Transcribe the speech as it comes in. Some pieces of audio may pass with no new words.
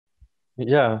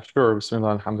Yeah, sure.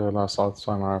 Bismillah, alhamdulillah, salatu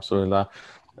wassalamu ala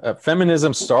rasulillah.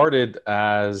 Feminism started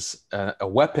as a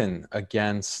weapon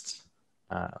against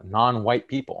non-white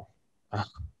people. Uh,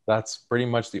 that's pretty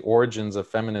much the origins of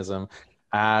feminism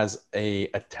as a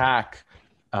attack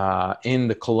in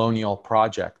the colonial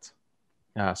project.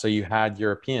 So you had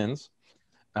Europeans,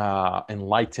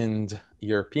 enlightened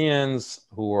Europeans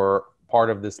who were part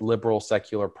of this liberal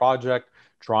secular project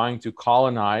trying to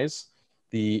colonize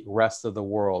the rest of the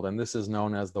world. And this is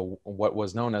known as the what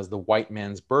was known as the white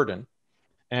man's burden.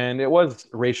 And it was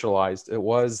racialized. It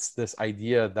was this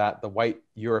idea that the white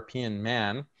European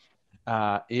man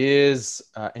is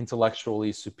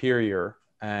intellectually superior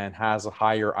and has a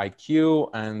higher IQ,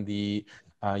 and the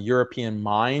European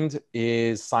mind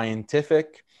is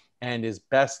scientific and is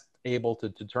best able to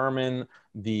determine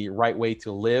the right way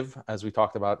to live, as we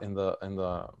talked about in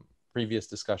the previous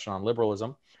discussion on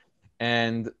liberalism.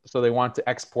 And so they want to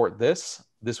export this.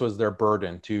 This was their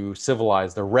burden to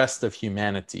civilize the rest of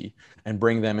humanity and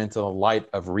bring them into the light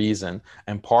of reason.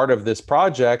 And part of this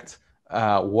project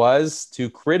was to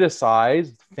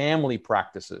criticize family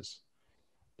practices,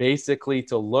 basically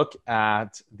to look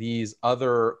at these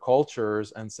other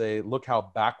cultures and say, look how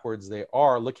backwards they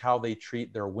are, look how they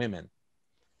treat their women.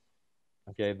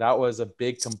 Okay, that was a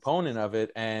big component of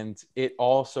it. And it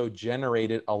also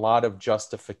generated a lot of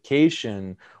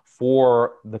justification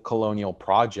for the colonial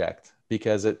project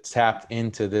because it tapped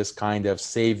into this kind of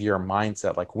savior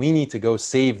mindset. Like, we need to go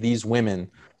save these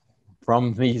women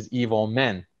from these evil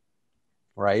men,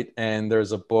 right? And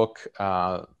there's a book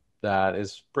that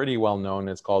is pretty well known.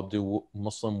 It's called Do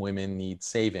Muslim Women Need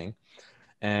Saving?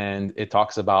 And it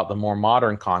talks about the more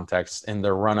modern context in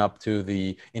the run up to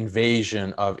the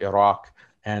invasion of Iraq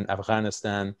and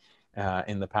Afghanistan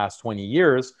in the past 20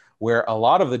 years, where a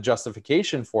lot of the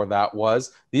justification for that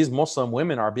was these Muslim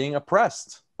women are being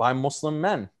oppressed by Muslim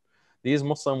men. These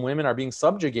Muslim women are being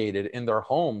subjugated in their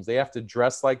homes. They have to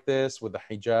dress like this with the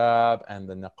hijab and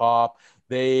the niqab.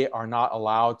 They are not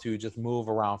allowed to just move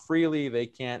around freely. They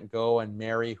can't go and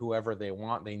marry whoever they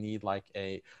want. They need like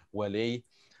a wali.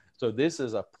 So this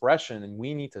is oppression, and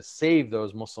we need to save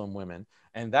those Muslim women.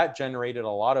 And that generated a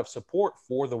lot of support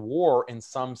for the war in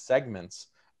some segments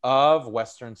of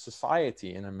Western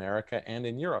society in America and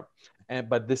in Europe.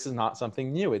 But this is not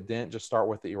something new. It didn't just start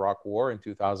with the Iraq War in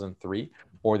 2003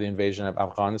 or the invasion of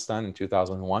Afghanistan in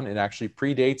 2001. It actually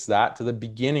predates that to the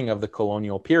beginning of the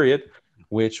colonial period,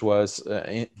 which was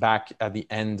back at the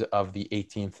end of the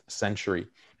 18th century.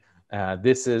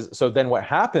 This is so. Then what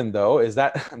happened though is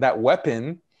that that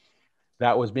weapon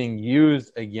that was being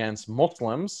used against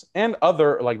Muslims and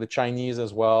other, like the Chinese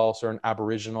as well, certain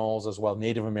Aboriginals as well,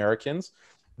 Native Americans.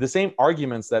 The same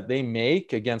arguments that they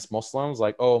make against Muslims,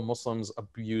 like, oh, Muslims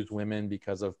abuse women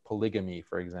because of polygamy,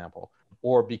 for example,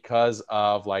 or because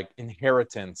of like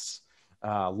inheritance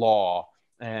law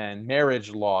and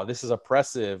marriage law. This is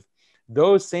oppressive.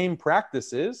 Those same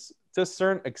practices, to a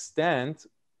certain extent,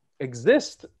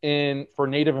 exist in for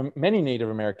many Native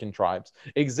American tribes,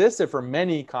 existed for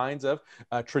many kinds of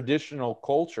traditional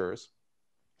cultures.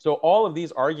 So all of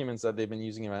these arguments that they've been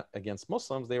using against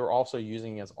Muslims, they were also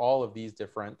using against all of these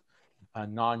different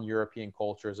non-European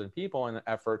cultures and people in an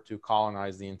effort to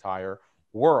colonize the entire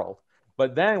world.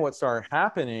 But then what started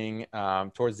happening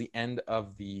towards the end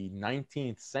of the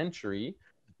 19th century,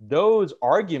 those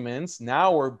arguments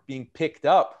now were being picked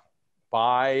up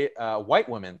by white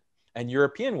women and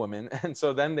European women. And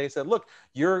so then they said, look,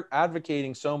 you're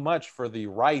advocating so much for the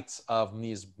rights of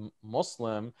these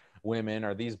Muslim women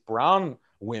or these brown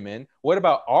women. What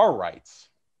about our rights?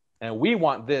 And we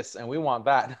want this and we want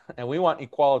that and we want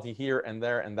equality here and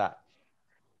there and that.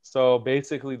 So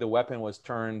basically, the weapon was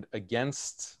turned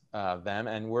against them,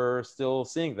 and we're still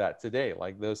seeing that today,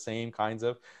 like those same kinds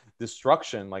of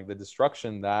destruction, like the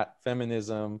destruction that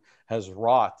feminism has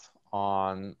wrought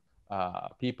on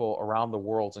people around the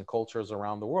world and cultures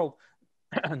around the world.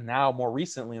 Now, more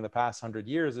recently, in the past 100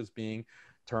 years, is being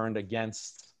turned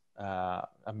against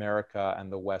America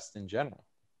and the West in general.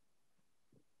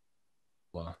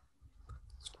 Wow.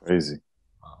 It's Crazy.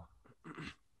 Wow.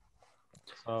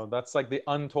 So that's like the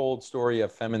untold story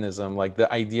of feminism, like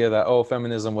the idea that, oh,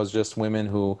 feminism was just women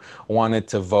who wanted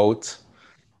to vote.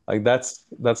 Like that's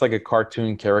like a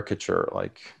cartoon caricature.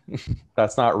 Like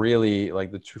that's not really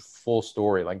like the true full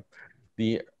story. Like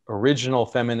the original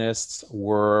feminists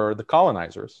were the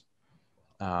colonizers,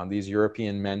 these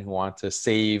European men who want to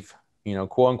save,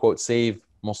 quote unquote, save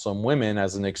Muslim women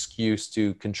as an excuse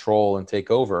to control and take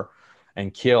over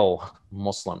and kill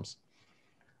Muslims.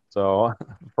 So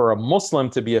for a Muslim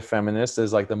to be a feminist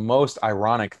is like the most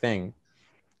ironic thing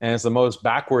And it's the most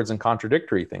backwards and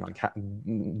contradictory thing. Like,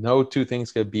 no two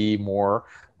things could be more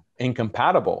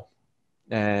incompatible.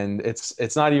 And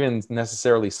it's not even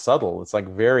necessarily subtle. It's like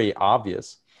very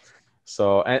obvious.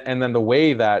 So, and then the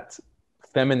way that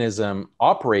feminism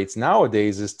operates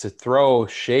nowadays is to throw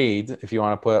shade, if you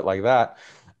want to put it like that,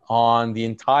 on the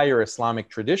entire Islamic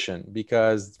tradition,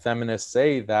 because feminists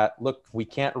say that, look, we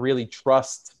can't really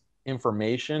trust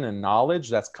information and knowledge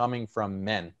that's coming from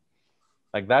men.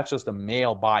 Like, that's just a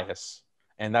male bias,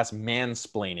 and that's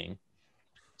mansplaining.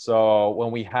 So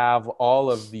when we have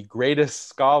all of the greatest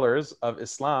scholars of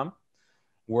Islam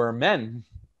were men,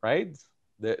 right?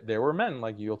 They were men.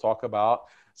 Like, you'll talk about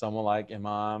someone like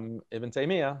Imam Ibn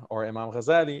Taymiyyah or Imam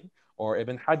Ghazali or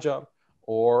Ibn Hajar,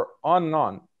 or on and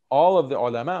on. All of the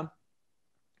ulama,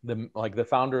 the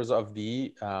founders of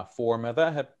the four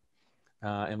madhahib,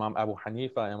 Imam Abu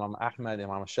Hanifa, Imam Ahmad,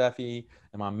 Imam Shafi,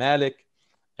 Imam Malik,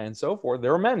 and so forth.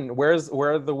 There were men. Where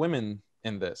are the women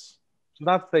in this?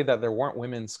 Not to say that there weren't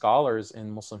women scholars in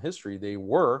Muslim history. They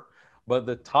were, but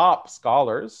the top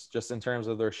scholars, just in terms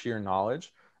of their sheer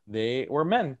knowledge, they were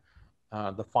men.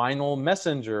 The final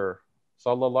messenger,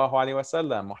 sallallahu alaihi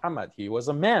wasallam, Muhammad, he was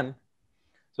a man.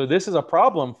 So this is a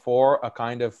problem for a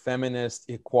kind of feminist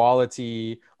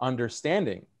equality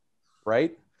understanding,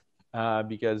 right?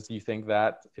 Because you think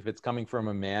that if it's coming from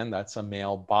a man, that's a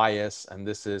male bias, and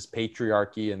this is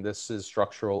patriarchy, and this is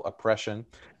structural oppression.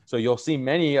 So you'll see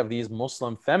many of these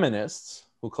Muslim feminists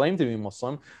who claim to be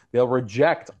Muslim, they'll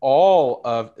reject all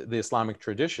of the Islamic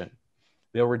tradition.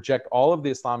 They'll reject all of the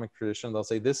Islamic tradition. They'll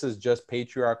say, this is just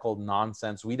patriarchal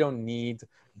nonsense. We don't need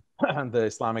the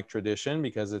Islamic tradition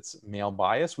because it's male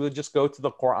bias. We'll just go to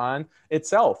the Quran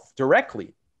itself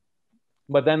directly.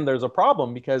 But then there's a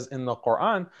problem, because in the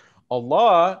Quran,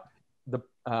 Allah, the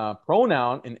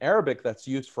pronoun in Arabic that's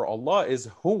used for Allah is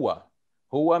huwa.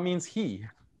 Huwa means he.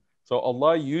 So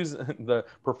Allah used the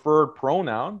preferred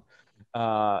pronoun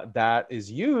that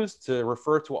is used to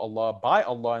refer to Allah by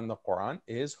Allah in the Quran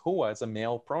is huwa. It's a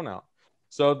male pronoun.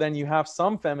 So then you have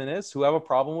some feminists who have a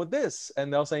problem with this,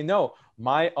 and they'll say, no,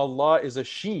 my Allah is a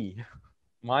she.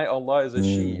 My Allah is a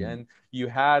she. And you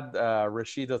had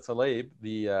Rashida Tlaib,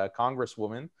 the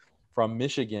congresswoman from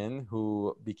Michigan,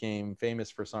 who became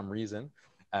famous for some reason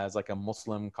as like a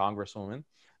Muslim congresswoman.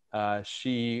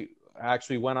 She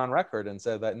actually went on record and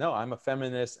said that, no, I'm a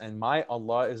feminist and my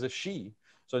Allah is a she.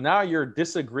 So now you're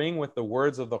disagreeing with the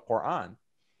words of the Quran.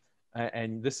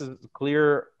 And this is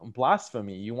clear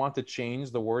blasphemy. You want to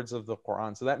change the words of the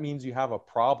Quran. So that means you have a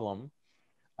problem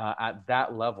at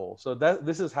that level. So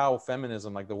this is how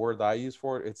feminism, like the word that I use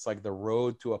for it, it's like the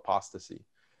road to apostasy.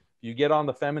 You get on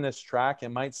the feminist track, it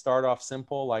might start off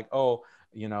simple, like, oh,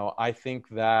 I think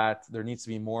that there needs to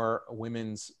be more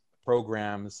women's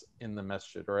programs in the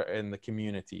masjid or in the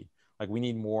community. Like, we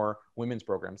need more women's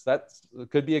programs. That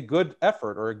could be a good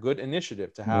effort or a good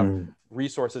initiative to have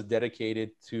resources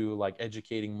dedicated to like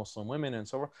educating Muslim women and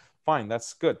so forth. Fine,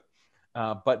 that's good.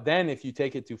 But then if you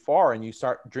take it too far and you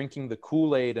start drinking the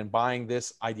Kool-Aid and buying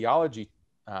this ideology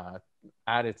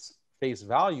at its face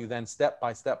value, then step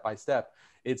by step,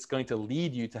 it's going to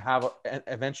lead you to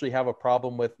eventually have a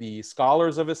problem with the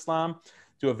scholars of Islam,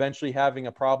 to eventually having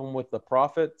a problem with the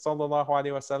Prophet sallallahu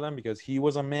alaihi wasallam, because he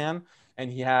was a man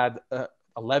and he had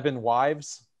 11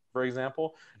 wives, for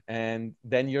example. And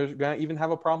then you're going to even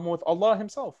have a problem with Allah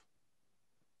himself.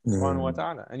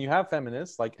 And you have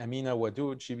feminists like Amina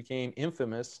Wadud. She became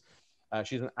infamous.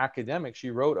 She's an academic. She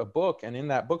wrote a book, and in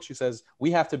that book she says,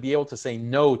 we have to be able to say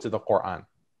no to the Quran.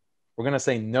 We're going to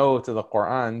say no to the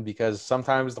Quran because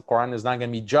sometimes the Quran is not going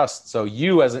to be just. So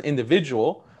you, as an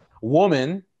individual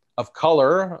woman of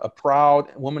color, a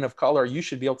proud woman of color, you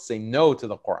should be able to say no to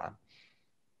the Quran.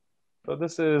 So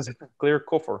this is clear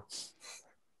kufr.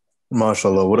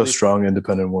 MashaAllah, what a strong,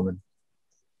 independent woman.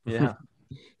 Yeah.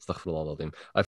 Astaghfirullah.